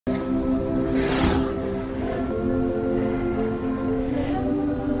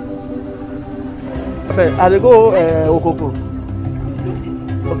Okay, I go Okoko.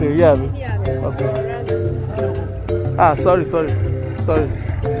 Okay, yeah. Okay. Ah, sorry.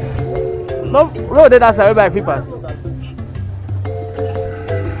 No, road that's away by pass.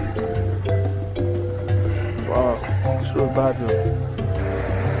 Wow, so bad.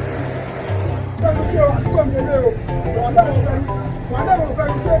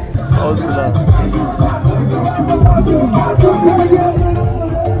 Also now.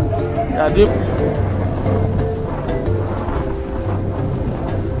 Yeah, deep.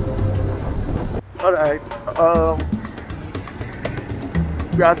 All right.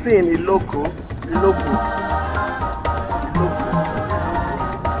 We are seeing a local.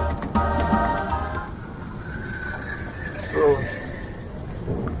 So,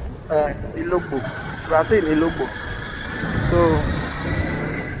 Ilogbo. We are seeing Ilogbo. So,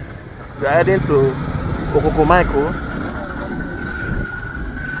 we are heading to Okokomaiko.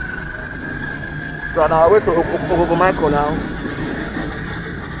 So, on our way to Okokomaiko now.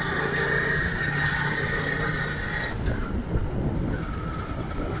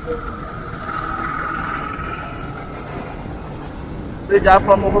 So, if you are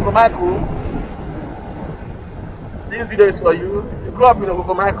from Okokomaiko, this video is for you. If you grew up in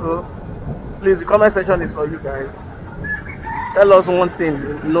Okokomaiko, please, the comment section is for you guys. Tell us one thing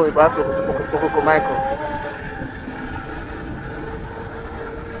you know about Okokomaiko.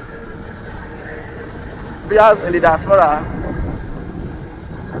 Viewers in the diaspora,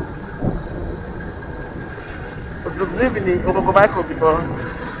 if you live in Okokomaiko before,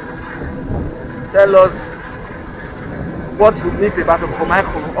 tell us what you miss about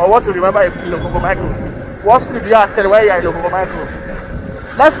Okokomaiko or what you remember in Okokomaiko. What school do you attend while you are in Okokomaiko?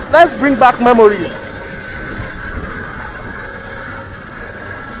 Let's bring back memories.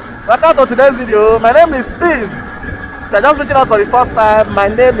 Welcome to today's video. My name is Steve. If you're just looking out for the first time, my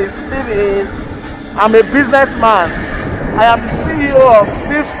name is Steven. I'm a businessman. I am the CEO of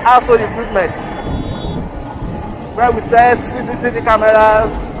Steve's Household Equipment, where we sell CCTV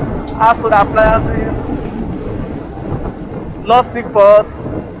cameras, household appliances, non-stick pots,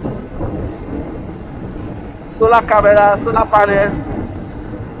 solar cameras, solar panels.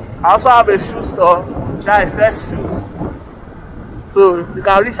 I also have a shoe store. Guys, sell shoes. So you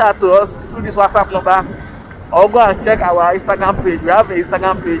can reach out to us through this WhatsApp number or go and check our Instagram page. We have an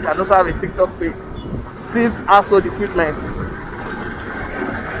Instagram page and also have a TikTok page. Steve's Household Equipment.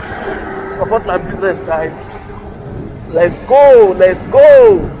 Support my business, guys. Let's go.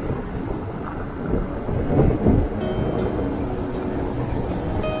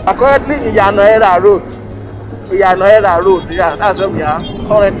 I'm currently in Ijanikin Road. Yeah, that's where we are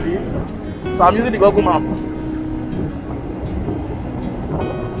currently. So I'm using the Google map.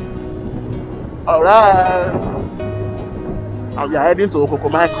 Alright. And we are heading to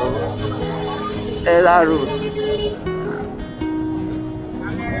Okokomaiko Road.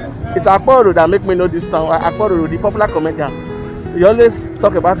 It's Akpo Road that make me know this town. Akpo Road, the popular comedian. We always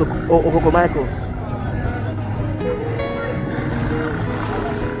talk about Okokomaiko.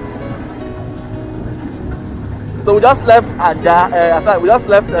 So we just left we just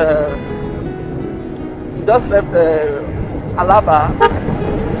left Alaba.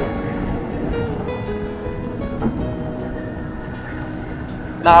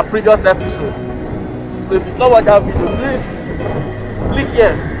 In our previous episode. So if you don't watch that video, please click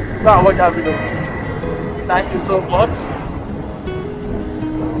here to go and watch that video. Thank you so much.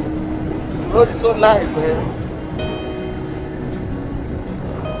 The road is so nice, man.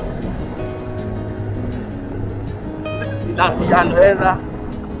 This is Ijanikin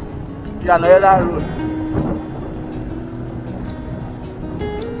Road.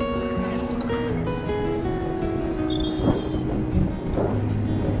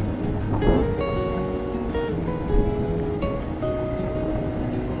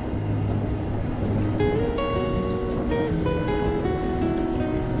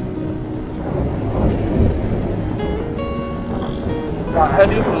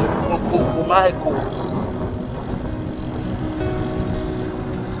 Heading to Okokomaiko.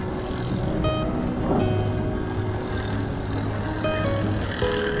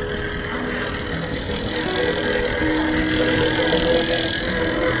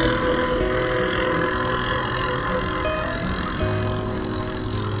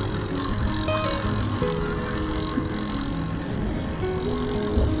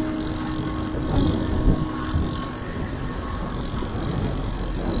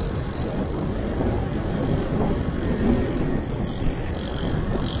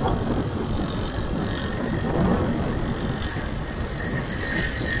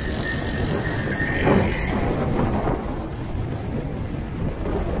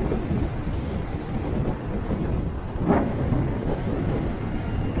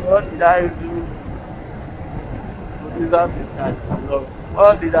 did I do to deserve this kind of love?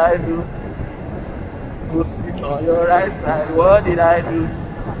 What did I do to sit on your right side? What did I do?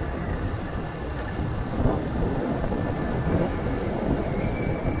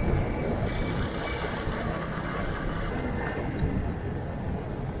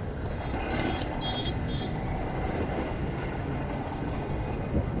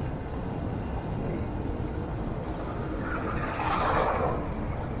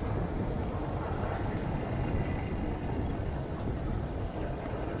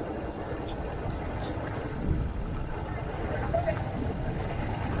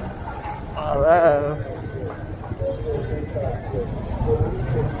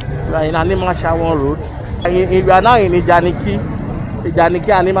 In Animal Shower Road. We are now in Ijanikin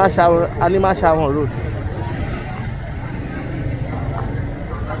Animal Shower Road.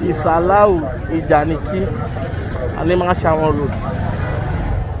 Isalau Ijanikin Animal Shower Road.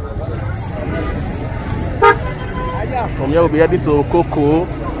 From here we'll be heading to Okoko.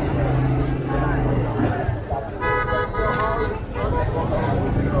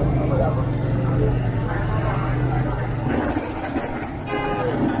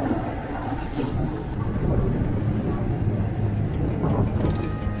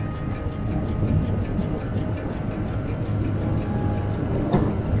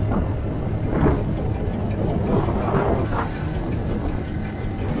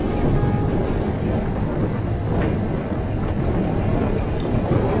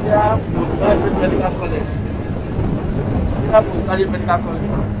 Medical college. Medical college.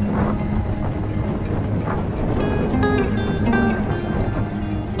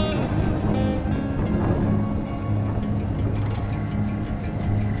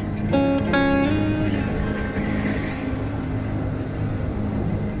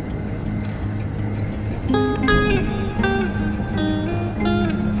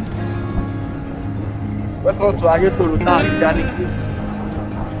 Welcome to Ijanikin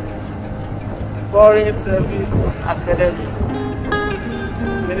Foreign Service Academy,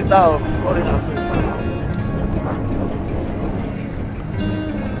 Minister of Foreign Affairs.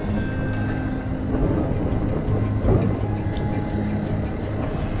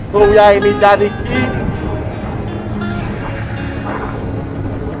 So we are in Ijanikin.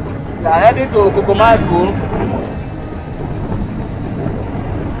 We are heading to Okokomaiko.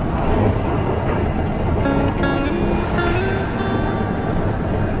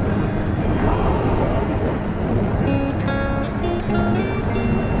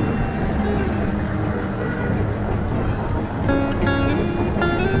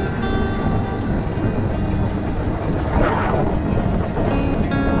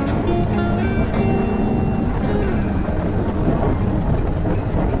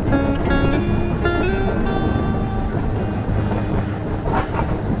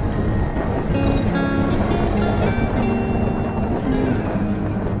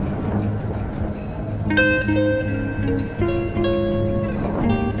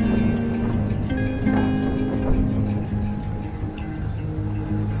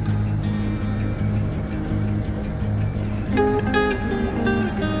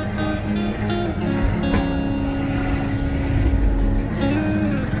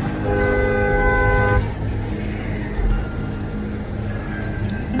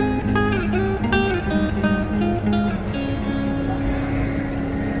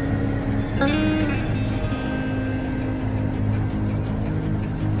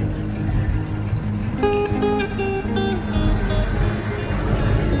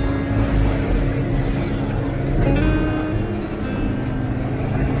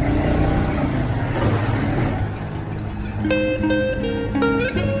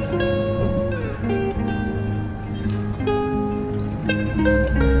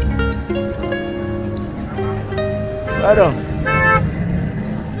 Right on.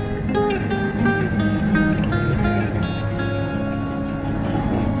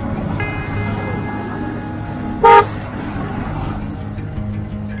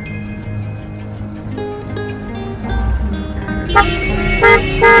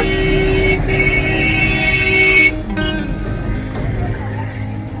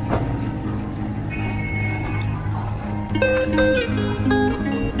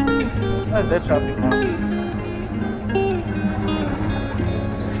 That's the traffic now.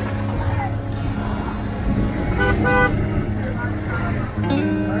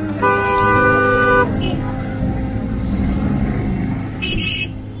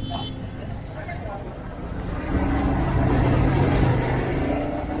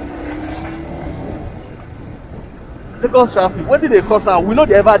 Lagos traffic. What did they cause now? We know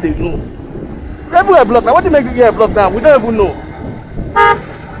they ever they know. Everywhere blocked now. What did make you get blocked now? We don't even know.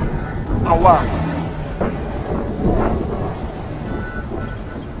 wow.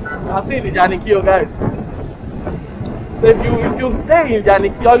 I'm seeing Ijanikin, guys. So if you stay in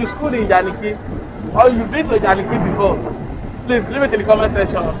Ijanikin or you school in Ijanikin or you've been to Ijanikin before, please leave it in the comment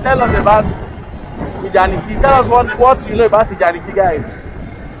section. Tell us about Ijanikin. Tell us what you know about Ijanikin, guys.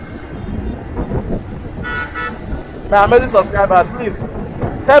 My amazing subscribers, please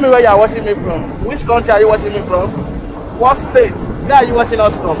tell me where you are watching me from. Which country are you watching me from? What state? Where are you watching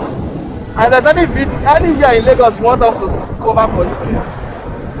us from? And if there's any here in Lagos you want us to cover for you, please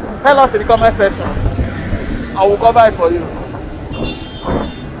tell us in the comment section. I will cover it for you.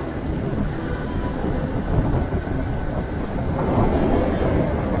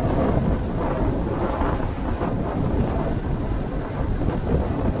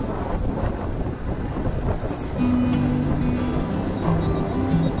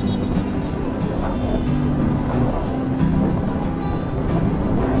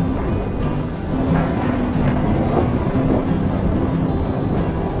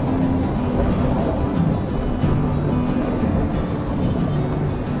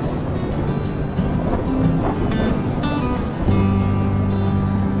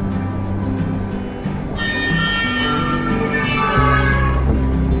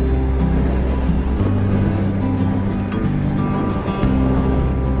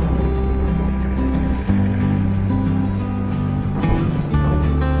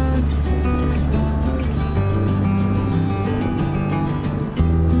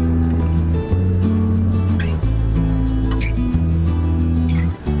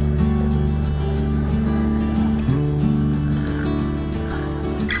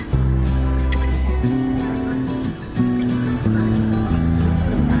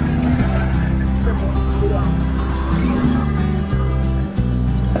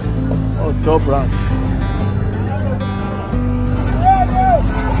 Top branch.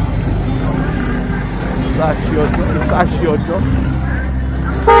 Sash Ojo.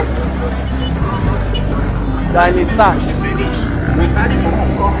 Dining Sash.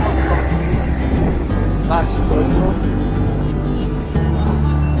 Sash Ojo.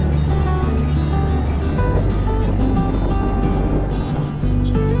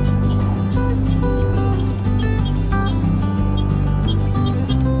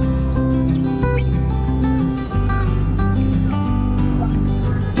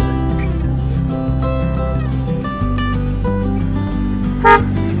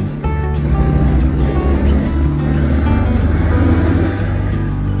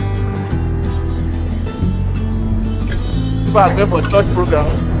 People are going for church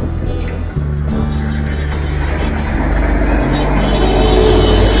programs.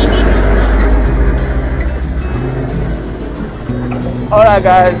 Alright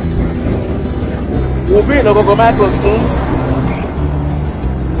guys, we'll be in Okokomaiko soon.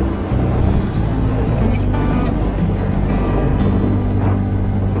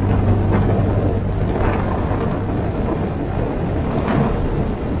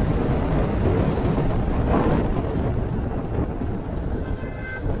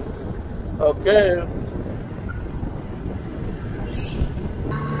 Okay.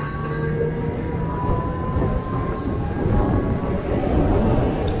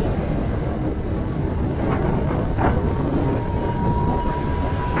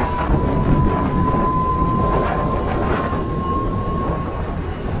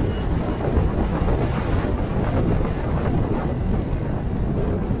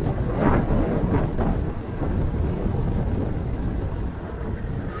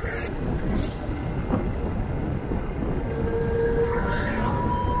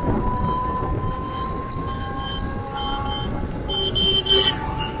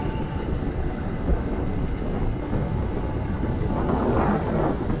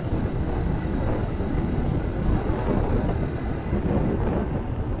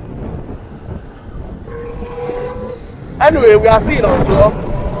 Anyway, we are still in Ojo.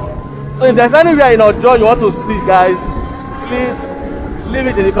 So if there's anywhere in Ojo you want to see, guys, please leave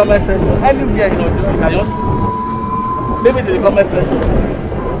it in the comment section. Anywhere in Ojo that you want to see, leave it in the comment section.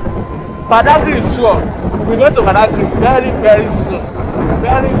 Badagry is sure. We're going to Badagry very, very soon.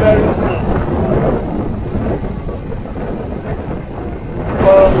 Very, very soon.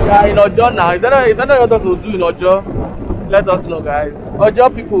 We are in Ojo now. If there's not what to do in Ojo, let us know, guys. Ojo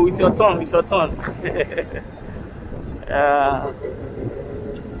people, it's your turn. It's your turn.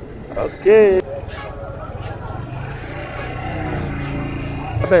 Okay.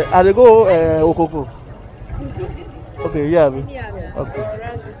 Okay, I go Okoko. Okay, yeah. Okay.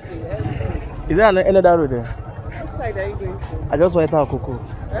 Is there another road there? Which side are you going to? I just want to enter Okoko.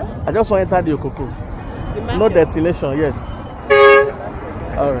 Huh? I just want to enter the Okoko. No destination, yes.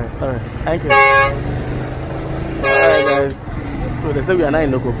 Alright. Thank you. Alright, guys. So they say we are not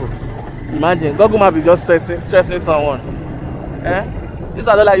in Okoko. Imagine, Google Map is just stressing someone. Eh? This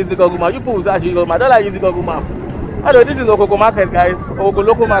I don't like using Google Map. You people who say Google Map, I don't like using Google Map. I know this is Okoko market, guys. Okoko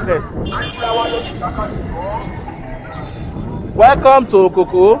local market. Welcome to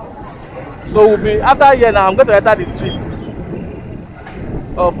Okoko. So we'll be after here now. I'm going to enter the street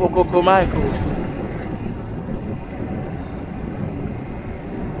of Okokomaiko.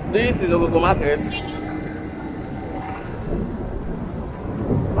 This is Okoko market.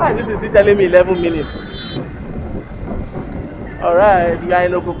 Why this is he telling me 11 minutes? Alright, we are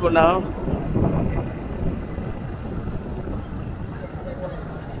in Okoko now.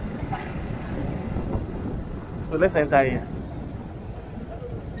 So let's enter here.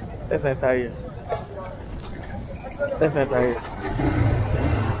 Let's enter here. Let's enter here.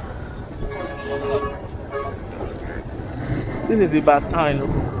 This is the back town in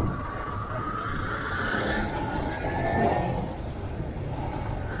Okoko.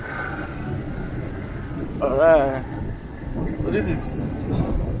 Alright. So this is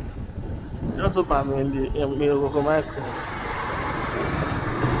just open in the Okokomaiko.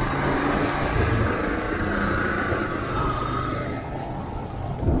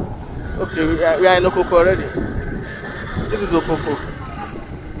 Okay, we are in Okoko already. This is Okoko.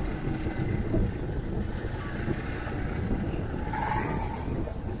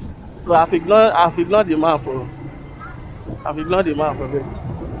 So I've ignored the map. I've ignored the map of it.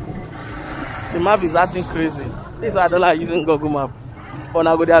 The map is acting crazy. This is why I don't like using Google Map. But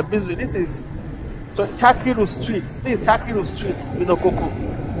now they are busy. This is so Chakiru Street. This is Chakiru Street in Okoko.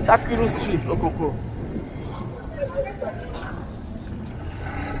 Chakiru Street, Okoko.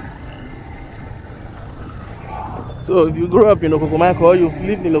 So if you grew up in Okokomaiko or you've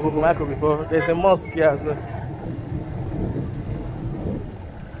lived in Okokomaiko before, there's a mosque here as well.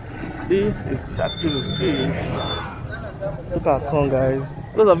 This is Chakiru Street. Look at corn, guys.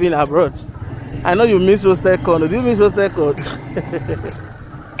 Those of you in abroad, I know you miss roasted corn. Do you miss roasted corn?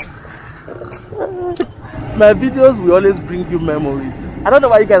 My videos will always bring you memories. I don't know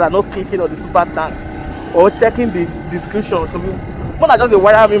why you guys are not clicking on the super thanks or checking the description. More than just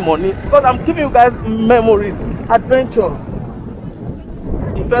wire me money, because I'm giving you guys memories, adventure.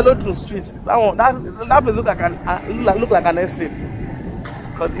 He fell out to streets. That place look like an estate,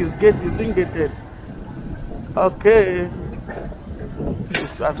 because it's being gated. Okay.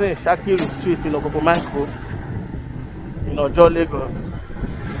 I say Shakiru Street in Okokomaiko, in Ojo, Lagos.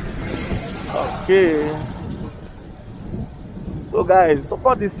 Okay. So guys,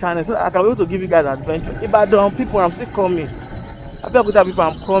 support this channel so I can be able to give you guys adventure. Ibadan people, I'm still coming. Abeokuta people,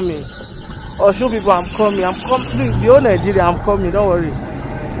 I'm coming. Osun people, I'm coming. Please, the whole Nigeria, I'm coming. Don't worry.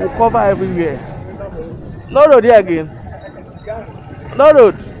 We'll cover everywhere. No road here again. No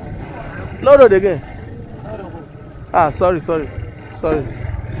road. No road again. Ah, sorry.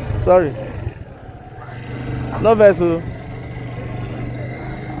 No vessel.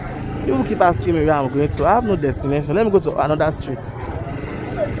 You keep asking me where I'm going to. I have no destination. Let me go to another street.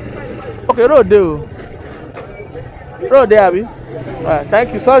 Okay, road there. Road there, Abby. Alright,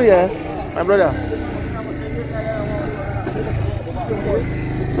 thank you. Sorry, my brother.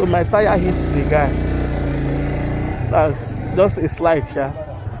 So my tire hits the guy. That's just a slide, yeah.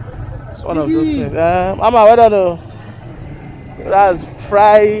 It's one of those things. I'm aware though. That's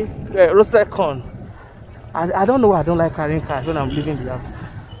fried roasted corn. I don't know why I don't like carrying cash when I'm leaving the house.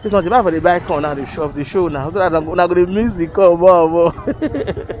 This one, the buy for the buy corn now, the show now. So that I'm not going to miss the corn more.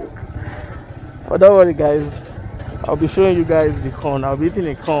 But don't worry, guys. I'll be showing you guys the corn. I'll be eating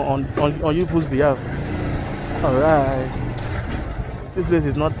a corn on you people's behalf. Alright. This place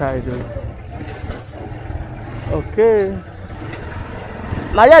is not tied though. Okay.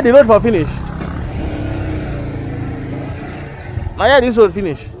 Now yeah, the road for finish. Now yeah, this road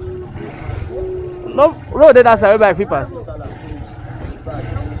finish. No road there that's the way by pass.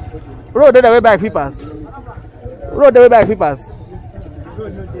 Road there the way by pass. Road the way by pass.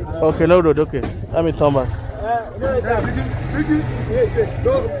 Okay, no road. Okay, let me turn back.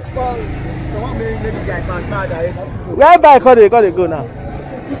 Where bike how they go now?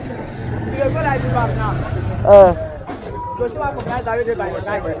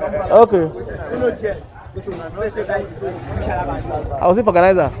 Okay. I was in for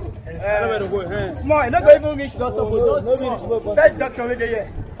organizer. Small, not going to reach the first junction with the year.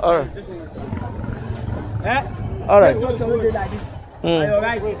 Alright. Alright.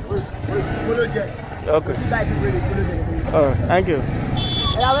 Okay. Alright, thank you.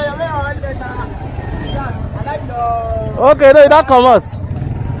 Okay, no, that come out.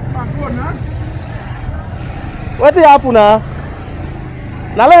 What did happen now?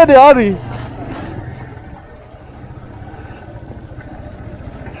 Now let the hurry.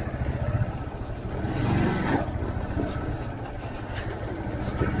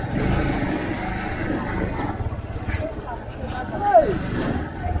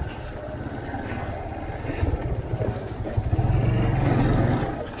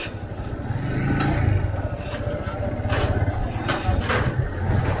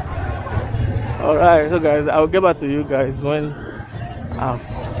 Alright, so guys, I'll get back to you guys when I've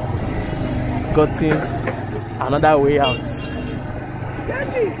gotten another way out.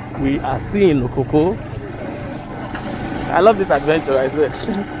 We are seeing Okoko. I love this adventure, I swear.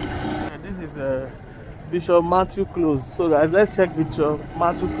 This is Bishop Matthew Close. So guys, let's check Bishop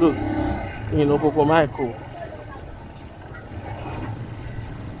Matthew Close in Okokomaiko.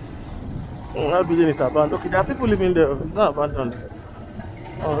 That building is abandoned. Okay, there are people living there. It's not abandoned.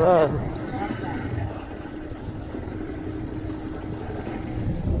 Alright.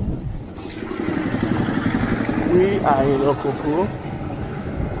 We are in Okoko.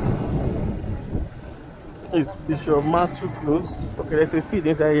 It's Bishop Matthew Close. Okay, there's a feed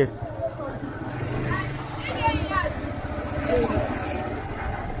inside here.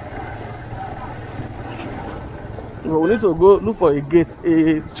 Well, we need to go look for a gate,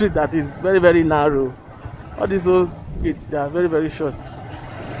 a street that is very, very narrow. All these old gates, they are very, very short.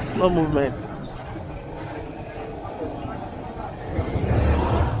 No movement.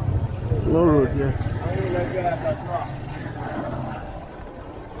 No road here.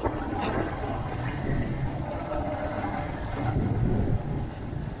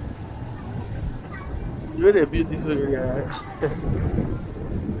 The way they built this area.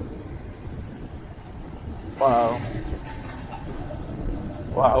 Wow.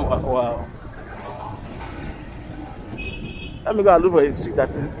 Wow, wow, wow. Let me go and look for a street that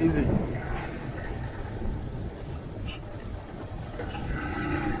is easy.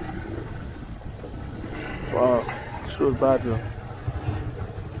 Wow, so bad though.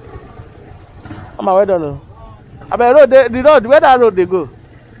 I'm away done. I mean, road, the road, where that road they go?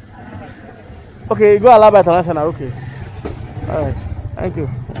 Okay, go Alaba International, okay. Alright, thank you.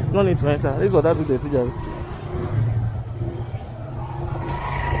 It's no need to enter. This is what I do the teacher.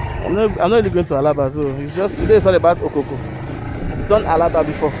 I'm not really going to Alaba, so it's just today it's all about Okoko. I've done Alaba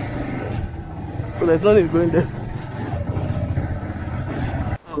before. So there's no need going there.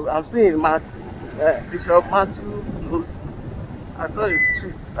 So I'm seeing Bishop Matthew Close. I saw a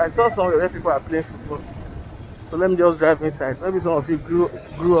street. I saw somewhere where people are playing football. So let me just drive inside. Maybe some of you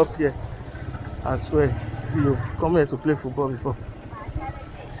grew up here. I swear, you've come here to play football before.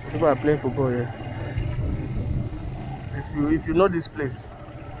 People are playing football here. If you know this place,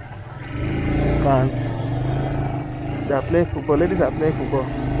 they are playing football. Ladies are playing football.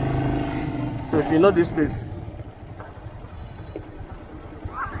 So if you know this place,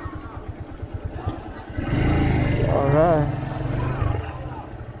 alright.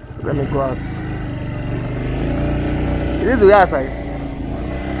 Let me go out. Is this the way outside?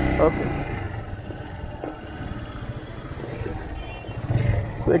 Okay.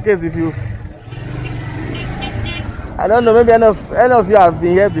 So in case if you, I don't know, maybe any of you have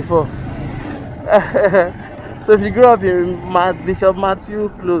been here before. So if you grew up in Bishop Matthew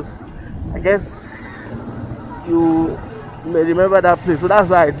Close, I guess you may remember that place. So that's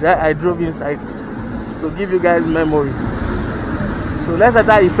why I drove inside to give you guys memory. So let's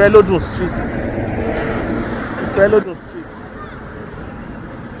enter Ifelodun Street. Ifelodun Street.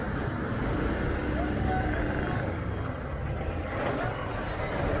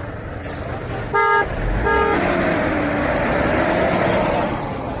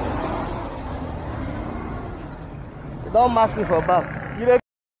 Don't match me for back.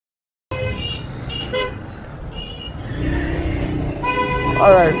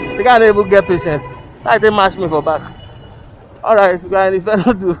 Alright, the guy able to get patient. I think match me for back. Alright, we are in the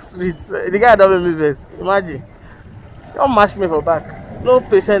Ifelodun Street. The guy don't make me vex. Imagine. Don't match me for back. No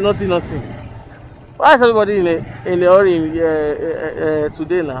patient, nothing. Why is everybody in a hurry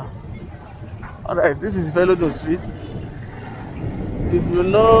today now? Alright, this is Ifelodun Street. If you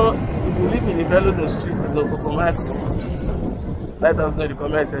live in Ifelodun Street in Okokomaiko, let us know in the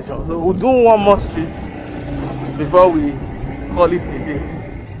comment section. So we'll do one more street before we call it a day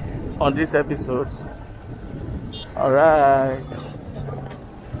on this episode. Alright.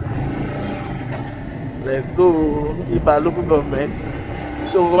 Let's go. Iba local government.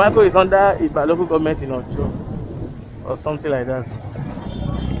 So Okokomaiko is under Iba local government in Ojo or something like that.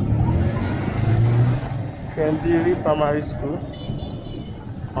 Kendiri Primary School.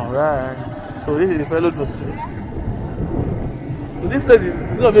 Alright. So this is the Ifelodun Street. So this place is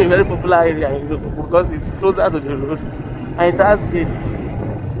going to be a very popular area in Okoko because it's closer to the road and it has gates.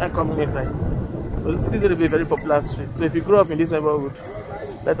 and coming inside. So this is going to be a very popular street. So if you grew up in this neighborhood,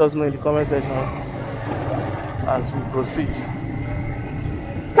 let us know in the comment section as we proceed.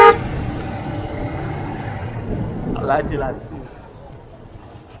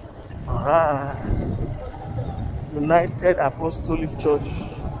 Alright. United Apostolic Church.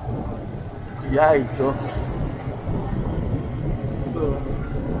 Yeah, it does. So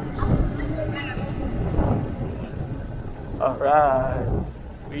alright.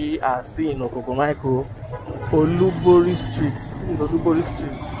 We are seeing Okokomaiko, Olubori Street. This is Olubori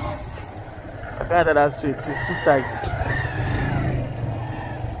Street. I can't enter that street, it's too tight.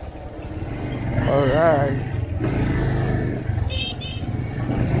 Alright.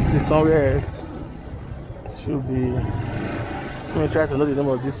 This is somewhere else. Should be. Let me try to know the name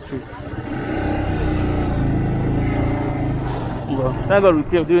of this street. But thank God we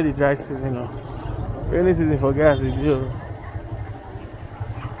came during the dry season now. Rainy season for gas is due.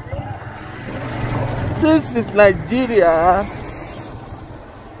 This is Nigeria.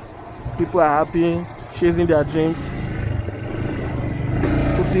 People are happy, chasing their dreams,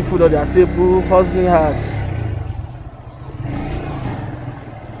 putting food on their table, hustling hard.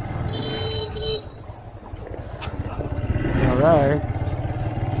 Alright.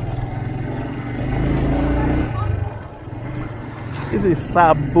 This is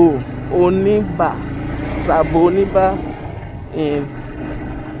Sabo Oniba in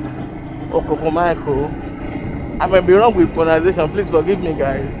Okokomaiko. I may be wrong with pronunciation, please forgive me,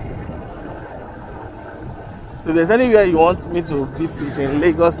 guys. So if there's anywhere you want me to visit in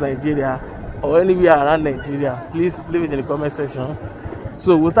Lagos, Nigeria, or anywhere around Nigeria, please leave it in the comment section.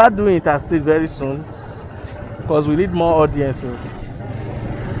 So we'll start doing interstate very soon because we need more audience. So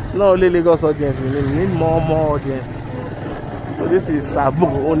it's not only Lagos audience, we need more audience. So this is Sabo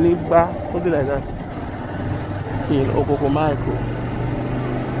Oniba, something like that, in Okokomaiko.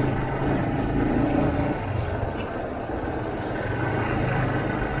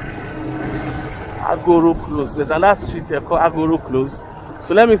 Agoro Close. There's another street here called Agoro Close.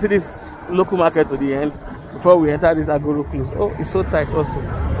 So let me see this local market to the end before we enter this Agoro Close. Oh, it's so tight also.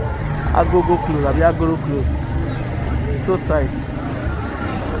 Agogo Close, I'll be Agoro Close. It's so tight.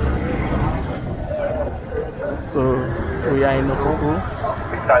 So we are in Okoko.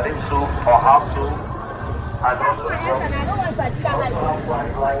 It's soup or half soup. And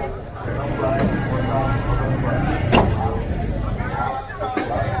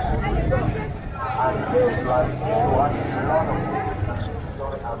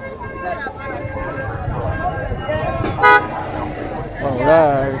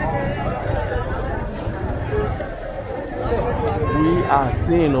alright. We are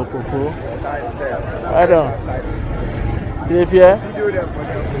seeing Okoko. Right on. You dey fear?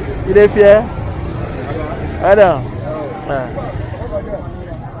 You dey fear? Right on.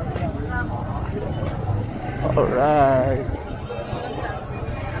 Alright.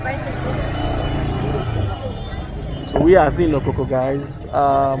 So we are seeing Okoko, guys.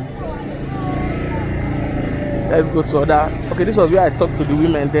 Let's go to other. Okay, this was where I talked to the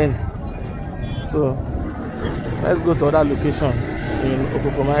women then. So let's go to other location in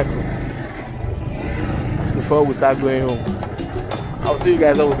Okokomaiko before we start going home. I'll see you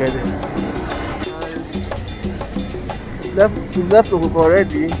guys when we get there. We left Okoko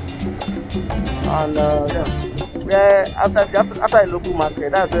already, and yeah, after a local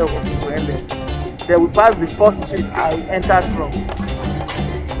market, that's where Okoko ended. Then we passed the first street I entered from.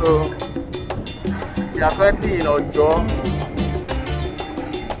 So we are currently in Ojo.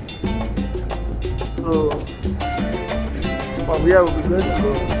 So from here we'll be going to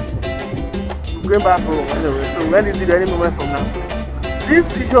go. We're going back home anyway. So when is it any moment from now? This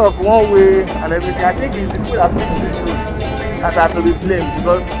issue of one way and everything, I think it's the people that fix this road that are to be blamed,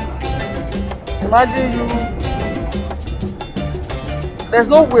 because imagine you. There's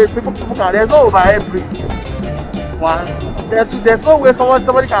no way people can. There's no overhead bridge. One. There's no way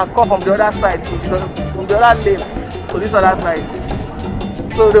somebody can come from the other side from the other lane to this other side.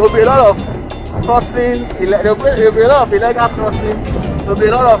 So there will be a lot of crossing. There will be a lot of illegal crossing. There will be a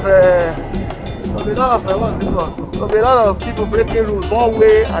lot of what is this one? There will be a lot of people breaking rules one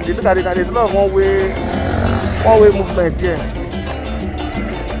way, and they look at it and there's a lot of one way movement here.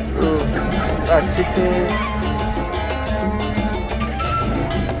 So that's chicken.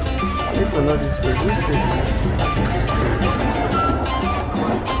 To know this place.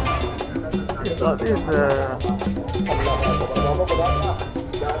 So this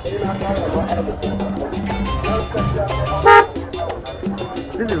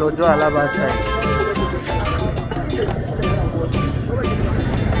is Ojo Alaba side.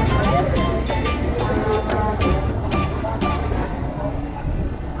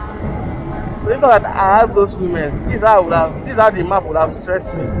 If not, I have those women. This is how the map would have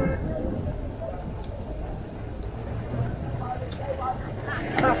stressed me.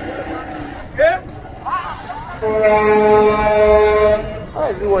 How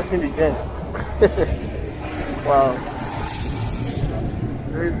is he watching the game? Wow.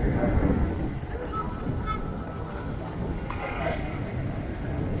 Crazy.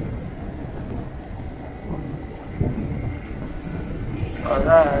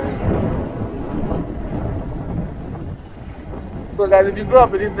 Alright. So guys, if you grow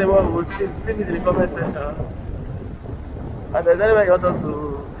up in this neighborhood, please leave it in the comment section. And there's anywhere you want us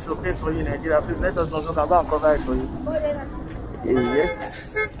to showcase for you in Nigeria, please let us know so we can go and cover it for you.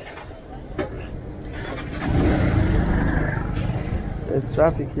 Yes. There's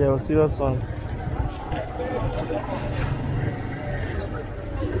traffic here, a serious one.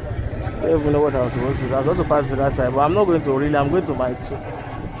 I don't even know what I was supposed to do. I was going to pass to that side, but I'm not going to really. I'm going to my two.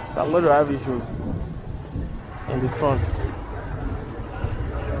 So I'm going to have issues in the front.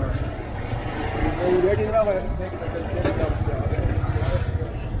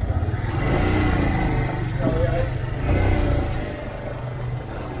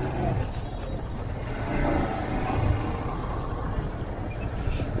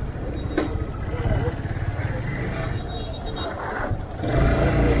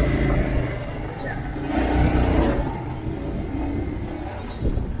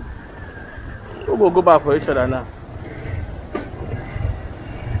 We'll go back for each other now.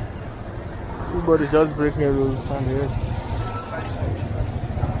 Everybody's just breaking rules on the rest.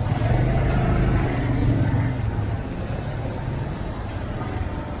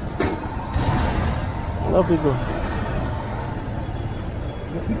 No people.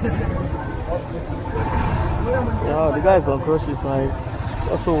 Yeah, the guys on crutches side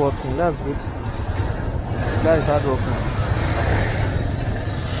also working. That's good. The guys hard working.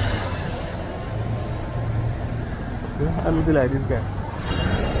 I'm looking like this guy.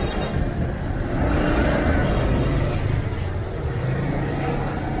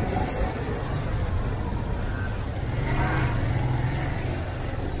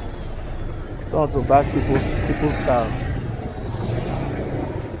 Don't want to bash people's style.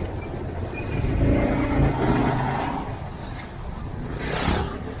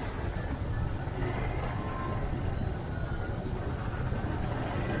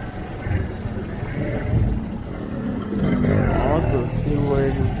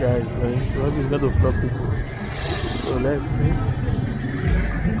 So he's going to flop people. So let's see.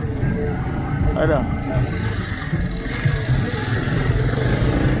 Ada.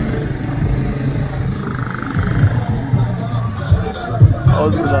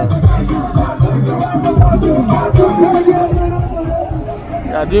 Also that.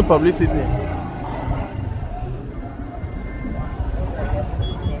 They are doing publicity.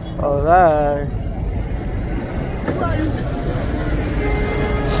 Alright.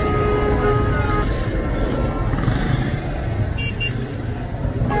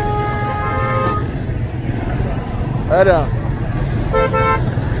 Ada.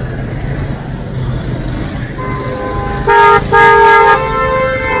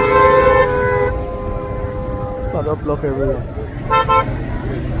 Not up block everywhere.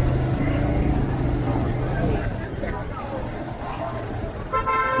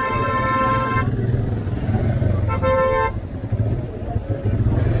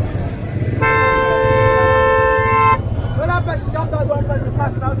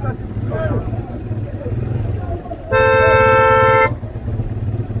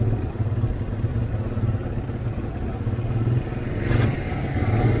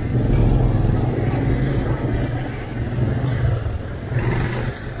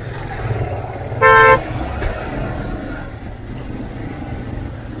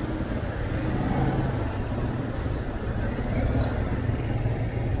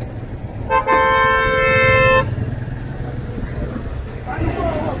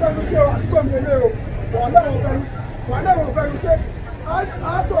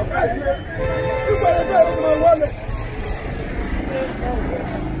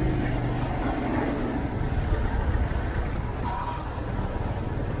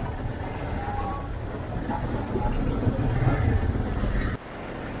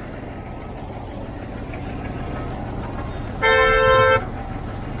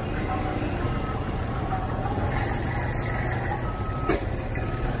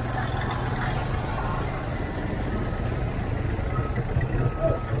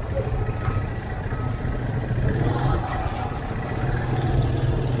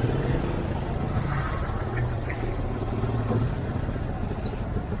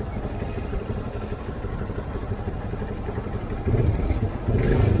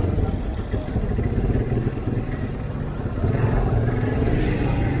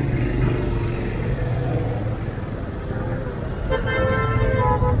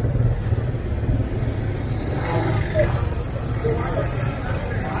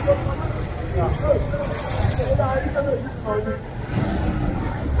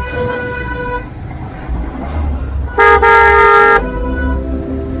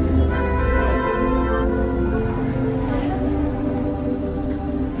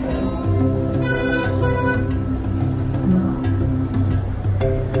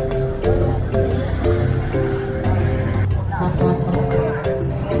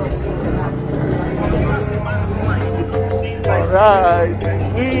 Alright,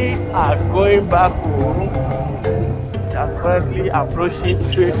 we are going back home. We are currently approaching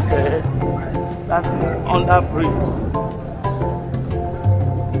Trade Fair. That is under bridge.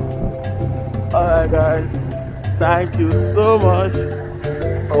 Alright guys, thank you so much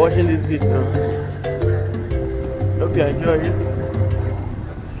for watching this video. Hope you enjoy it.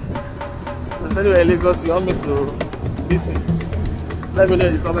 If anywhere in Lagos you want me to visit, let me know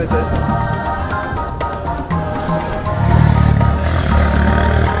in the comment section.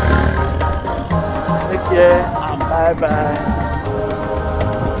 Take care and bye bye.